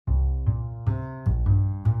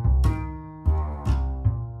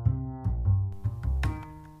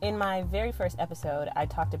In my very first episode, I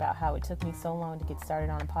talked about how it took me so long to get started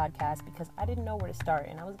on a podcast because I didn't know where to start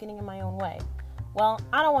and I was getting in my own way. Well,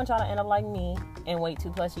 I don't want y'all to end up like me and wait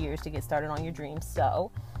 2+ years to get started on your dreams.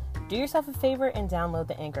 So, do yourself a favor and download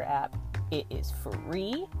the Anchor app. It is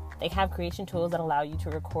free. They have creation tools that allow you to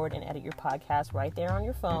record and edit your podcast right there on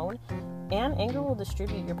your phone. And Anchor will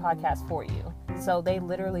distribute your podcast for you. So they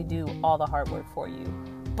literally do all the hard work for you.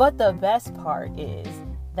 But the best part is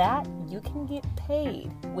that you can get paid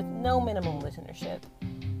with no minimum listenership.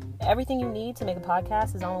 Everything you need to make a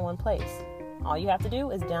podcast is all in one place. All you have to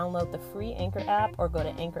do is download the free Anchor app or go to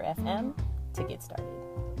Anchor FM to get started.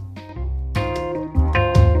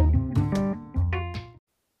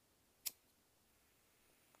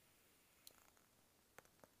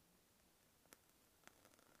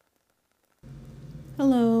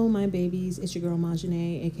 Hello, my babies. It's your girl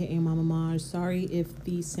Majane, aka Mama Maj. Sorry if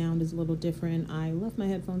the sound is a little different. I left my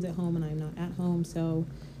headphones at home and I'm not at home, so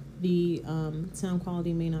the sound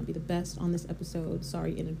quality may not be the best on this episode.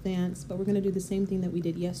 Sorry in advance, but we're going to do the same thing that we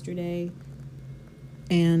did yesterday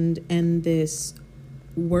and end this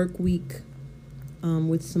work week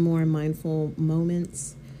with some more mindful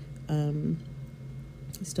moments. I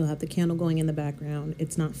still have the candle going in the background.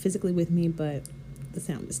 It's not physically with me, but the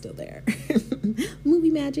sound is still there.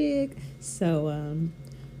 Movie magic. So,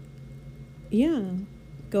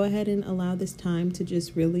 go ahead and allow this time to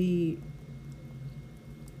just really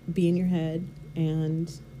be in your head and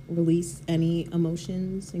release any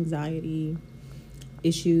emotions, anxiety,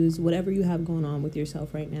 issues, whatever you have going on with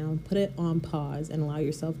yourself right now. Put it on pause and allow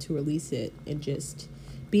yourself to release it and just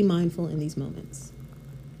be mindful in these moments.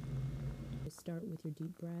 Just start with your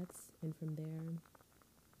deep breaths, and from there,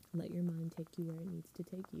 let your mind take you where it needs to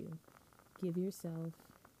take you. Give yourself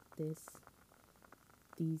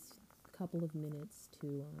these couple of minutes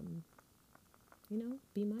to,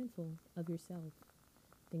 be mindful of yourself.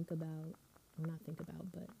 Pay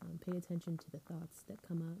attention to the thoughts that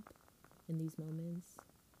come up in these moments.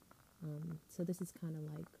 So this is kind of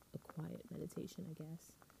like a quiet meditation, I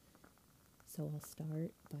guess. So I'll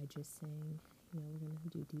start by just saying, we're going to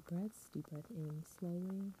do deep breaths. Deep breath in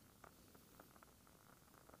slowly.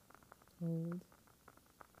 Hold,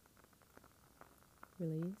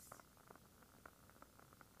 release,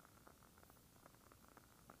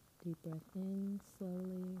 deep breath in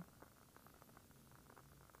slowly,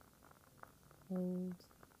 hold,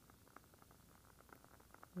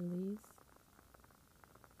 release,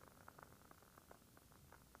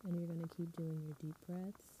 and you're going to keep doing your deep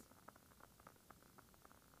breaths,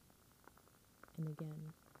 and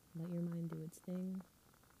again, let your mind do its thing.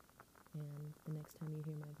 And the next time you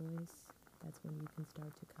hear my voice, that's when you can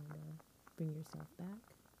start to kind of bring yourself back.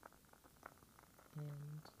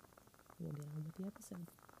 And we'll get on with the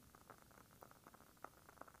episode.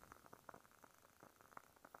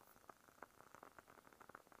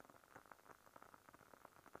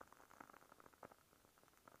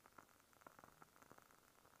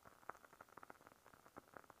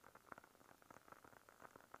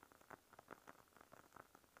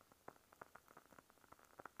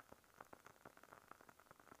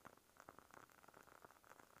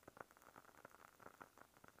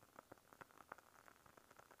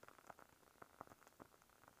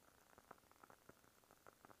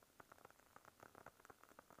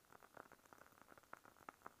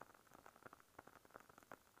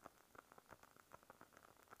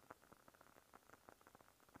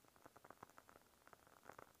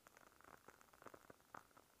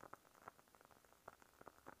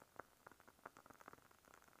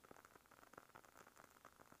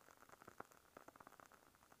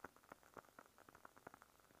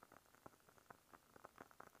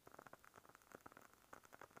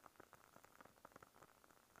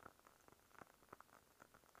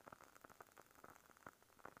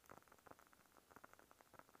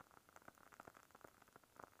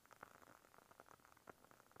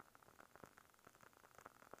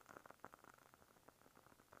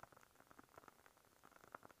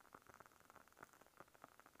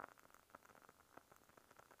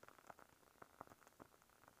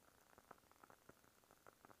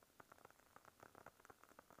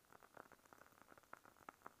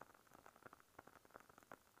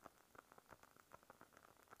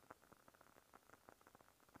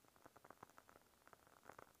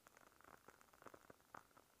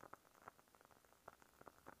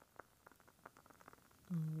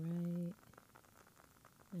 Alright,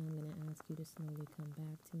 now I'm going to ask you to slowly come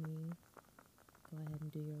back to me. Go ahead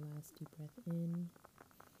and do your last deep breath in.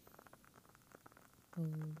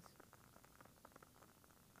 Hold.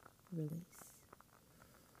 Release.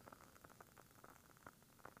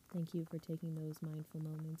 Thank you for taking those mindful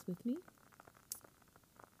moments with me.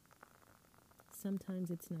 sometimes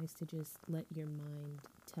it's nice to just let your mind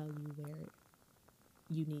tell you where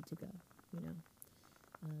you need to go, you know.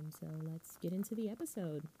 So let's get into the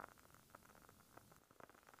episode.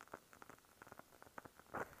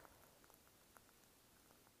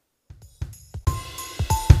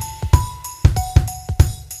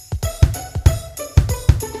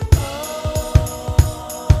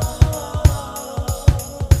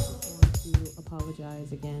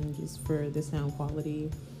 Apologize again just for the sound quality.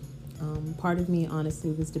 Part of me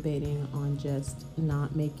honestly was debating on just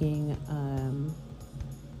not making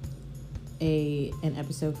an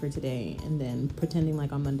episode for today and then pretending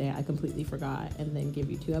like on Monday I completely forgot and then give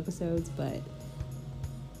you 2 episodes, but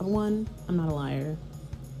 1, I'm not a liar,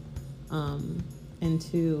 and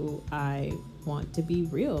 2, I want to be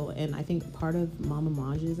real. And I think part of Mama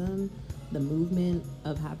Majism, the movement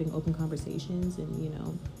of having open conversations and, you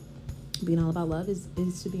know, being all about love is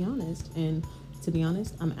to be honest. And to be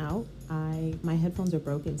honest, I'm out. My headphones are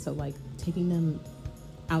broken, so like taking them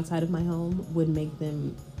outside of my home would make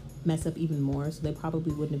them mess up even more, so they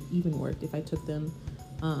probably wouldn't have even worked if I took them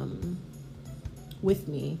with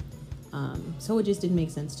me. So it just didn't make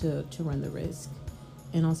sense to run the risk.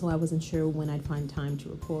 And also I wasn't sure when I'd find time to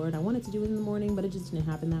record. I wanted to do it in the morning, but it just didn't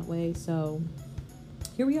happen that way. So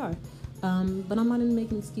here we are. But I'm not into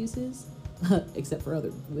making excuses. Except for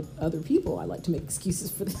with other people, I like to make excuses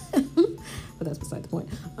for them, but that's beside the point.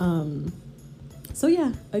 So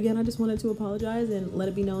yeah, again, I just wanted to apologize and let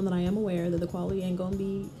it be known that I am aware that the quality ain't gonna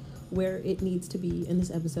be where it needs to be in this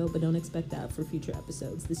episode, but don't expect that for future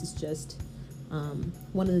episodes. This is just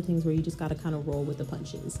one of the things where you just gotta kind of roll with the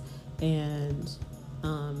punches. And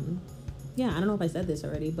yeah, I don't know if I said this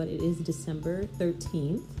already, but it is December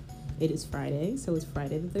 13th. It is Friday, so it's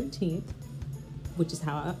Friday the 13th. Which is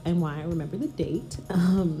how and why I remember the date.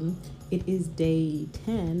 It is day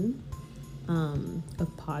 10 of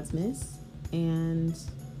Podsmas, and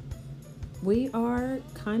we are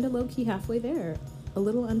kind of low-key halfway there, a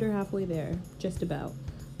little under halfway there, just about.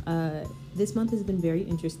 This month has been very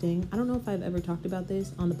interesting. I don't know if I've ever talked about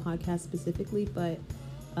this on the podcast specifically, but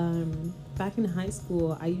back in high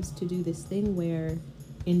school, I used to do this thing where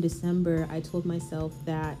in December, I told myself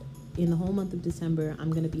that in the whole month of December,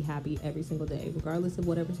 I'm going to be happy every single day, regardless of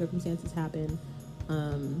whatever circumstances happen.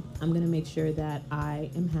 I'm going to make sure that I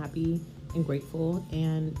am happy and grateful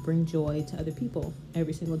and bring joy to other people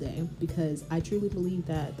every single day, because I truly believe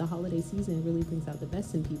that the holiday season really brings out the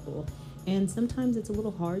best in people. And sometimes it's a little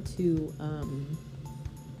hard to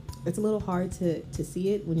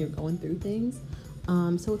see it when you're going through things.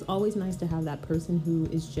 So it's always nice to have that person who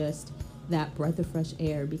is just that breath of fresh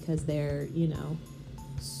air, because they're, you know,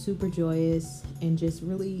 super joyous and just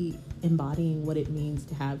really embodying what it means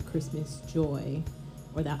to have Christmas joy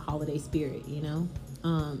or that holiday spirit, you know.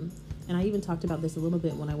 And I even talked about this a little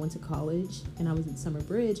bit when I went to college and I was at Summer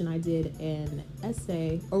Bridge, and I did an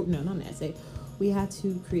essay, or no, not an essay. We had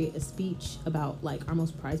to create a speech about like our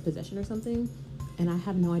most prized possession or something, and I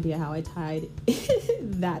have no idea how I tied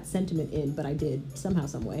that sentiment in, but I did somehow,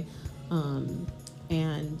 some way.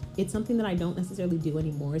 And it's something that I don't necessarily do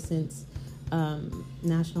anymore, since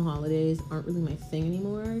national holidays aren't really my thing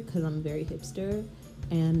anymore, because I'm very hipster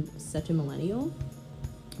and such a millennial.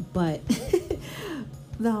 But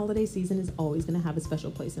the holiday season is always going to have a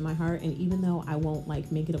special place in my heart. And even though I won't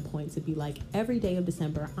like make it a point to be like every day of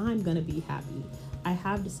December I'm going to be happy, I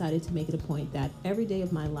have decided to make it a point that every day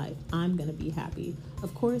of my life I'm going to be happy.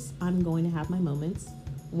 Of course, I'm going to have my moments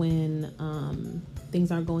when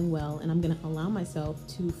things aren't going well, and I'm going to allow myself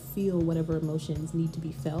to feel whatever emotions need to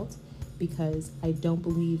be felt, because I don't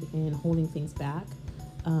believe in holding things back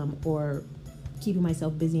or keeping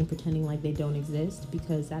myself busy and pretending like they don't exist,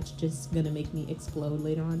 because that's just going to make me explode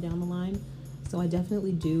later on down the line. So I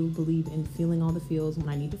definitely do believe in feeling all the feels when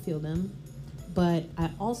I need to feel them. But I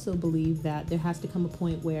also believe that there has to come a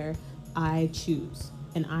point where I choose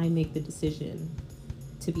and I make the decision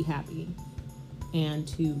to be happy and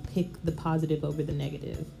to pick the positive over the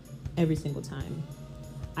negative every single time.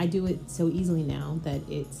 I do it so easily now that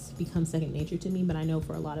it's become second nature to me, but I know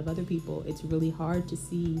for a lot of other people, it's really hard to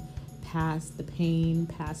see past the pain,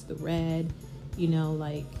 past the red, you know,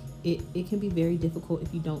 like it can be very difficult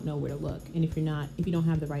if you don't know where to look, and if you don't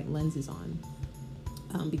have the right lenses on,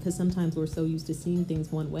 because sometimes we're so used to seeing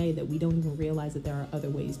things one way that we don't even realize that there are other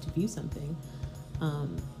ways to view something.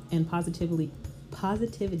 And positivity,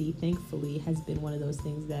 thankfully, has been one of those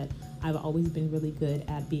things that I've always been really good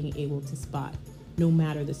at being able to spot, no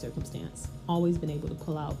matter the circumstance. Always been able to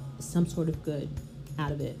pull out some sort of good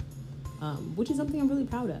out of it, which is something I'm really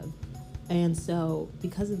proud of. And so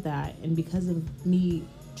because of that, and because of me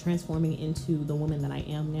transforming into the woman that I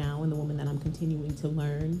am now and the woman that I'm continuing to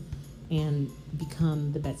learn and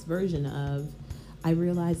become the best version of, I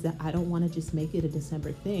realized that I don't want to just make it a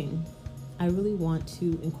December thing. I really want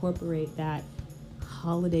to incorporate that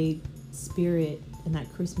holiday spirit and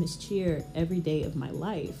that Christmas cheer every day of my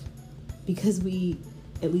life, because we,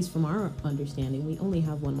 at least from our understanding, we only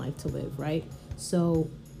have one life to live, right? So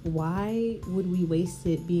why would we waste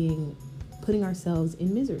it putting ourselves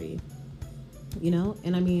in misery? You know?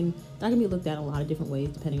 And I mean, that can be looked at a lot of different ways,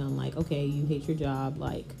 depending on, like, okay, you hate your job,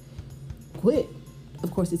 like, quit. Of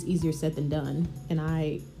course, it's easier said than done, and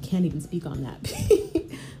I can't even speak on that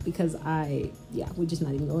because we're just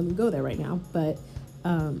not even going to go there right now. But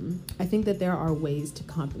I think that there are ways to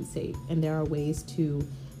compensate, and there are ways to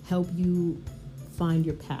help you find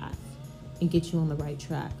your path and get you on the right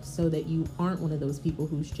track, so that you aren't one of those people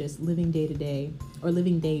who's just living day to day or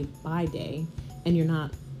living day by day, and you're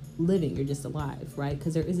not living, you're just alive, right?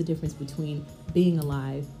 Because there is a difference between being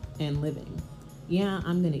alive and living. Yeah,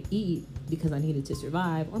 I'm gonna eat because I needed to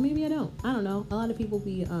survive, or maybe I don't know. A lot of people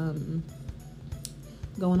be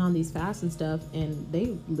going on these fasts and stuff, and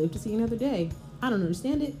they live to see another day. I don't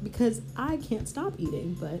understand it because I can't stop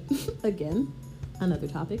eating, but again, another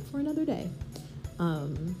topic for another day.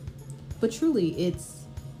 But truly, it's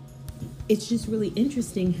just really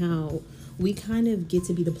interesting how we kind of get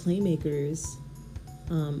to be the playmakers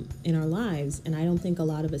in our lives, and I don't think a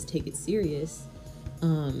lot of us take it serious.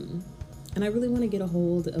 And I really want to get a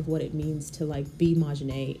hold of what it means to, like, be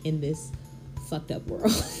Majane in this fucked up world.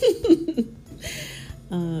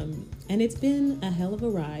 And it's been a hell of a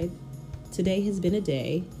ride. Today has been a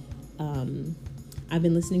day. I've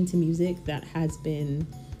been listening to music that has been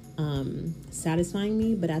satisfying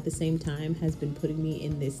me, but at the same time has been putting me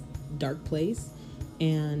in this dark place.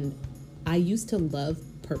 And I used to love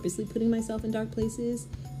purposely putting myself in dark places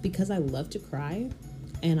because I love to cry.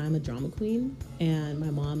 And I'm a drama queen, and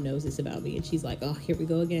my mom knows this about me, and she's like, oh, here we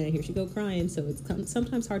go again, here she go crying. So it's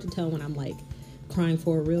sometimes hard to tell when I'm, like, crying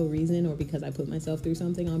for a real reason or because I put myself through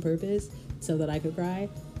something on purpose so that I could cry.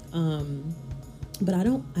 But I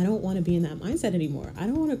don't want to be in that mindset anymore. I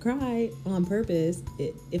don't want to cry on purpose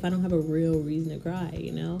if I don't have a real reason to cry,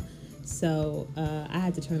 you know? So I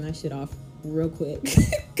had to turn that shit off real quick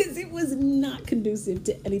because it was not conducive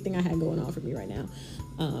to anything I had going on for me right now.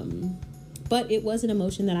 But it was an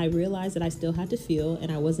emotion that I realized that I still had to feel,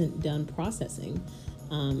 and I wasn't done processing.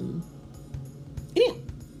 And yeah.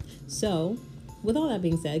 So, with all that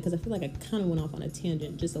being said, because I feel like I kind of went off on a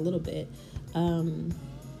tangent just a little bit,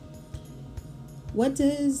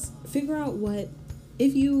 figure out what,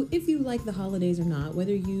 if you like the holidays or not,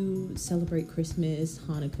 whether you celebrate Christmas,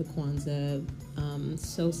 Hanukkah, Kwanzaa,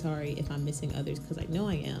 so sorry if I'm missing others because I know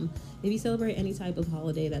I am. If you celebrate any type of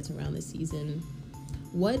holiday that's around the season,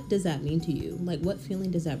 what does that mean to you? Like, what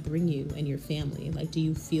feeling does that bring you and your family? Like, do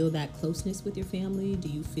you feel that closeness with your family? Do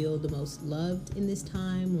you feel the most loved in this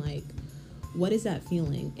time? Like, what is that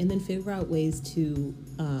feeling? And then figure out ways to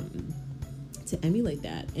emulate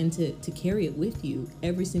that and to carry it with you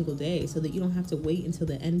every single day so that you don't have to wait until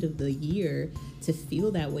the end of the year to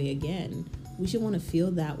feel that way again. We should want to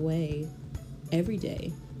feel that way every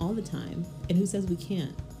day, all the time. And who says we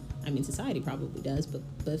can't? I mean, society probably does, but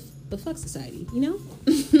fuck society, you know?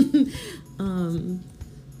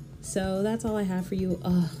 So that's all I have for you.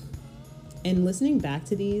 And listening back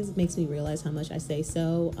to these makes me realize how much I say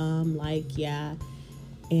so. Yeah.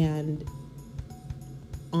 And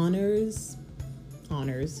honors.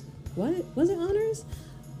 What? Was it honors?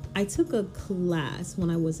 I took a class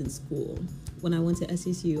when I was in school. When I went to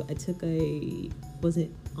SSU, I took was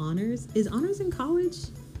it honors? Is honors in college?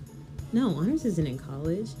 No, honors isn't in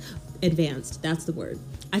college. Advanced, that's the word.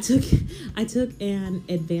 I took an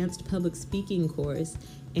advanced public speaking course,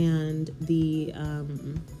 and he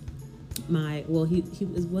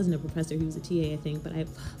wasn't a professor, he was a TA, I think, but I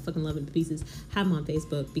fucking love him to pieces. Have him on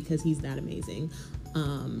Facebook because he's that amazing.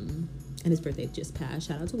 And his birthday just passed.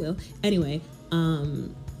 Shout out to Will. Anyway,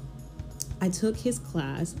 I took his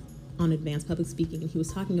class on advanced public speaking, and he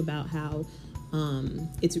was talking about how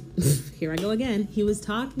it's here I go again. He was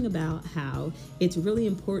talking about how it's really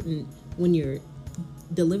important when you're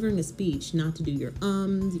delivering a speech not to do your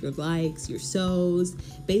your likes, your so's,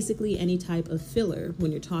 basically any type of filler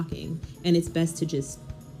when you're talking, and it's best to just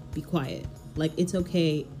be quiet. Like, it's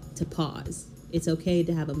okay to pause. It's okay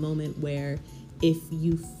to have a moment where if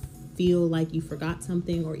you feel like you forgot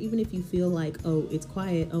something, or even if you feel like, oh, it's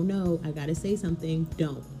quiet, oh no, I gotta say something,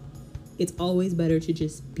 don't. It's always better to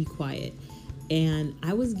just be quiet. And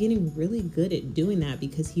I was getting really good at doing that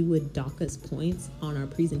because he would dock us points on our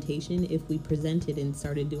presentation if we presented and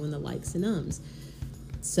started doing the likes and ums.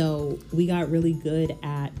 So we got really good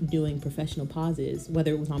at doing professional pauses,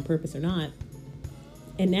 whether it was on purpose or not.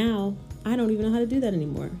 And now I don't even know how to do that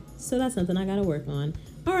anymore. So that's something I got to work on.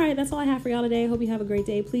 All right, that's all I have for y'all today. I hope you have a great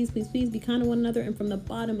day. Please, please, please be kind to one another. And from the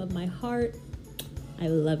bottom of my heart, I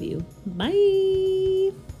love you. Bye.